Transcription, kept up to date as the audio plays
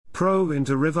Probe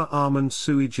into River Almond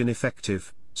sewage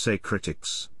ineffective, say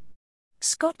critics.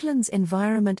 Scotland's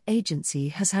Environment Agency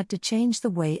has had to change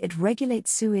the way it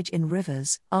regulates sewage in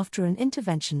rivers after an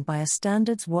intervention by a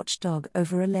standards watchdog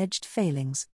over alleged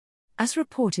failings. As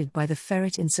reported by the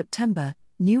Ferret in September,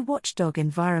 new watchdog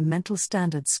Environmental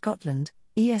Standards Scotland,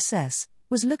 ESS,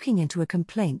 was looking into a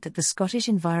complaint that the Scottish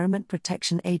Environment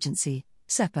Protection Agency,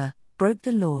 SEPA, broke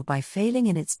the law by failing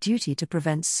in its duty to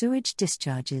prevent sewage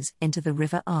discharges into the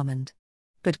River Almond.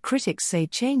 But critics say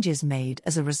changes made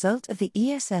as a result of the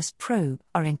ESS probe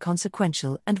are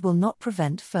inconsequential and will not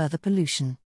prevent further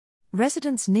pollution.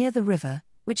 Residents near the river,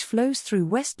 which flows through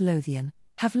West Lothian,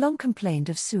 have long complained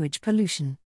of sewage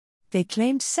pollution. They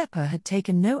claimed SEPA had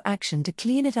taken no action to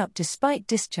clean it up despite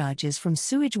discharges from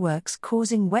sewage works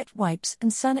causing wet wipes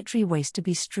and sanitary waste to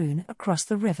be strewn across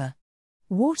the river.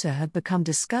 Water had become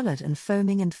discolored and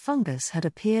foaming and fungus had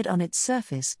appeared on its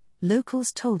surface,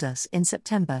 locals told us in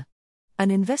September.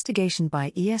 An investigation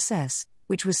by ESS,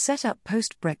 which was set up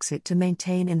post-Brexit to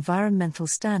maintain environmental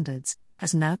standards,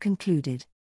 has now concluded.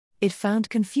 It found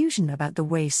confusion about the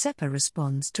way SEPA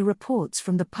responds to reports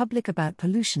from the public about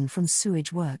pollution from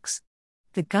sewage works.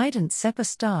 The guidance SEPA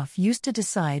staff used to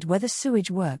decide whether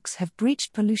sewage works have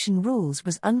breached pollution rules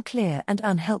was unclear and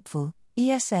unhelpful,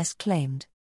 ESS claimed.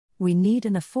 We need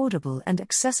an affordable and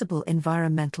accessible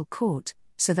environmental court,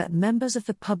 so that members of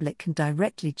the public can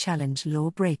directly challenge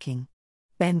law-breaking.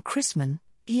 Ben Chrisman,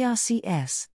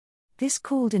 ERCS. This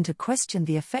called into question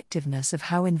the effectiveness of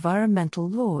how environmental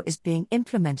law is being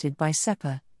implemented by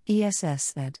SEPA, ESS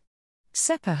said.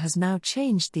 SEPA has now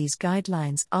changed these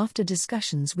guidelines after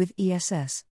discussions with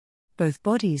ESS. Both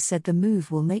bodies said the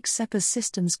move will make SEPA's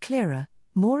systems clearer,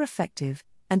 more effective,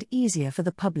 and easier for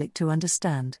the public to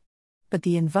understand. But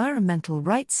the Environmental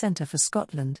Rights Centre for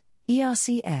Scotland,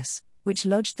 ERCS, which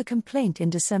lodged the complaint in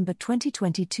December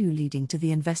 2022 leading to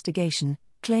the investigation,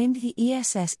 claimed the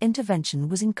ESS intervention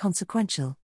was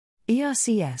inconsequential.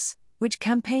 ERCS, which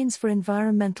campaigns for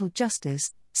environmental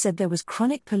justice, said there was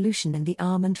chronic pollution in the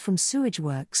Almond from sewage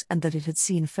works and that it had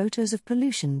seen photos of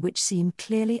pollution which seemed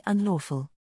clearly unlawful.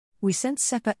 We sent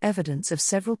SEPA evidence of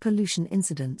several pollution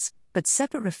incidents, but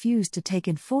SEPA refused to take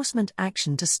enforcement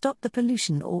action to stop the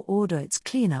pollution or order its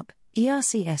cleanup,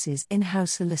 ERCS's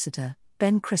in-house solicitor,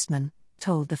 Ben Chrisman,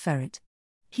 told the Ferret.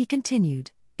 He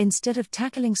continued, instead of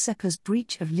tackling SEPA's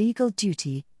breach of legal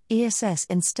duty, ESS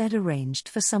instead arranged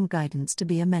for some guidance to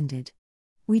be amended.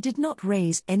 We did not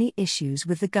raise any issues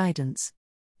with the guidance.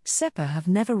 SEPA have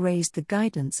never raised the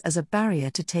guidance as a barrier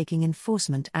to taking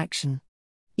enforcement action.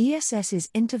 ESS's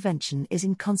intervention is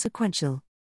inconsequential.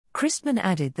 Chrisman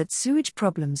added that sewage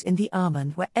problems in the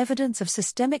Almond were evidence of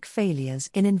systemic failures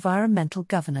in environmental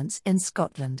governance in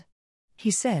Scotland.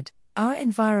 He said, "Our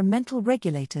environmental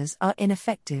regulators are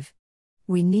ineffective.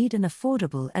 We need an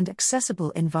affordable and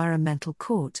accessible environmental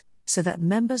court, so that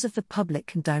members of the public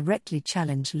can directly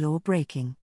challenge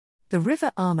law-breaking." The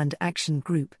River Almond Action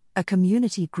Group, a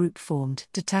community group formed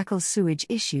to tackle sewage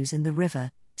issues in the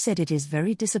river, said it is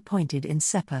very disappointed in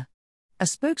SEPA. A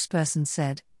spokesperson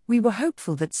said, "We were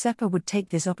hopeful that SEPA would take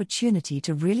this opportunity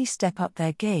to really step up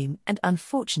their game and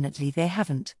unfortunately they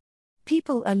haven't.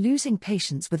 People are losing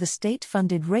patience with a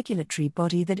state-funded regulatory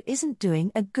body that isn't doing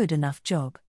a good enough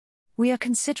job. We are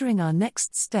considering our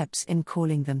next steps in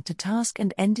calling them to task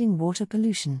and ending water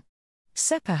pollution."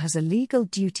 SEPA has a legal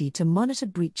duty to monitor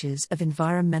breaches of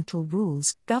environmental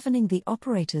rules governing the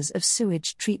operators of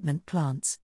sewage treatment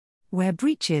plants. Where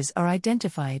breaches are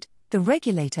identified, the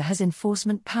regulator has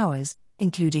enforcement powers,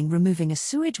 including removing a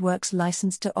sewage works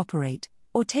license to operate,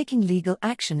 or taking legal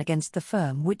action against the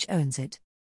firm which owns it.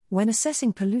 When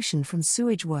assessing pollution from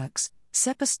sewage works,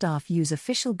 SEPA staff use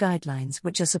official guidelines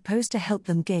which are supposed to help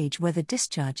them gauge whether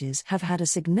discharges have had a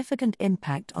significant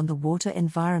impact on the water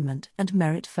environment and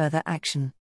merit further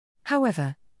action.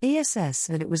 However, ESS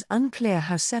said it was unclear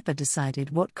how SEPA decided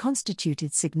what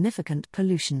constituted significant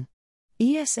pollution.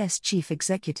 ESS Chief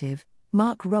Executive,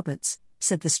 Mark Roberts,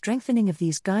 said the strengthening of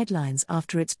these guidelines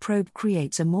after its probe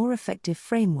creates a more effective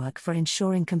framework for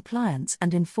ensuring compliance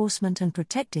and enforcement and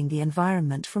protecting the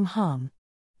environment from harm.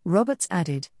 Roberts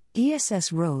added,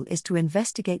 ESS role is to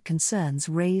investigate concerns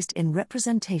raised in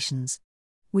representations.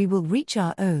 We will reach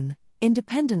our own,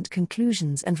 independent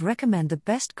conclusions and recommend the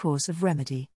best course of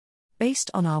remedy.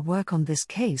 Based on our work on this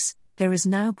case, there is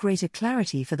now greater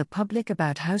clarity for the public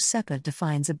about how SEPA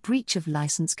defines a breach of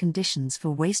license conditions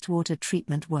for wastewater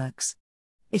treatment works.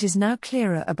 It is now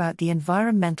clearer about the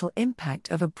environmental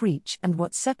impact of a breach and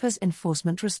what SEPA's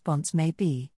enforcement response may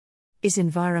be. Is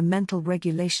environmental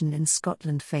regulation in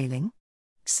Scotland failing?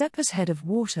 SEPA's head of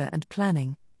water and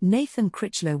planning, Nathan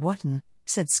Critchlow-Wotton,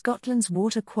 said Scotland's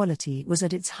water quality was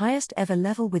at its highest ever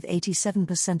level, with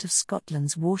 87% of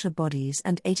Scotland's water bodies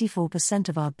and 84%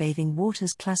 of our bathing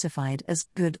waters classified as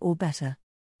good or better.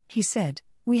 He said,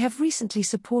 "We have recently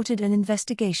supported an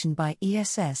investigation by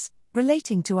ESS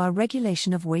relating to our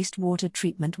regulation of wastewater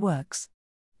treatment works.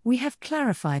 We have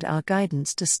clarified our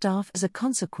guidance to staff as a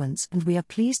consequence, and we are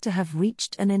pleased to have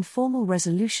reached an informal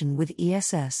resolution with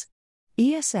ESS.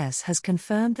 ESS has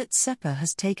confirmed that SEPA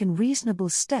has taken reasonable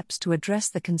steps to address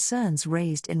the concerns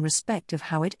raised in respect of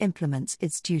how it implements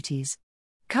its duties."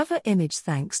 Cover image.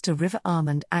 Thanks to River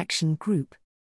Almond Action Group.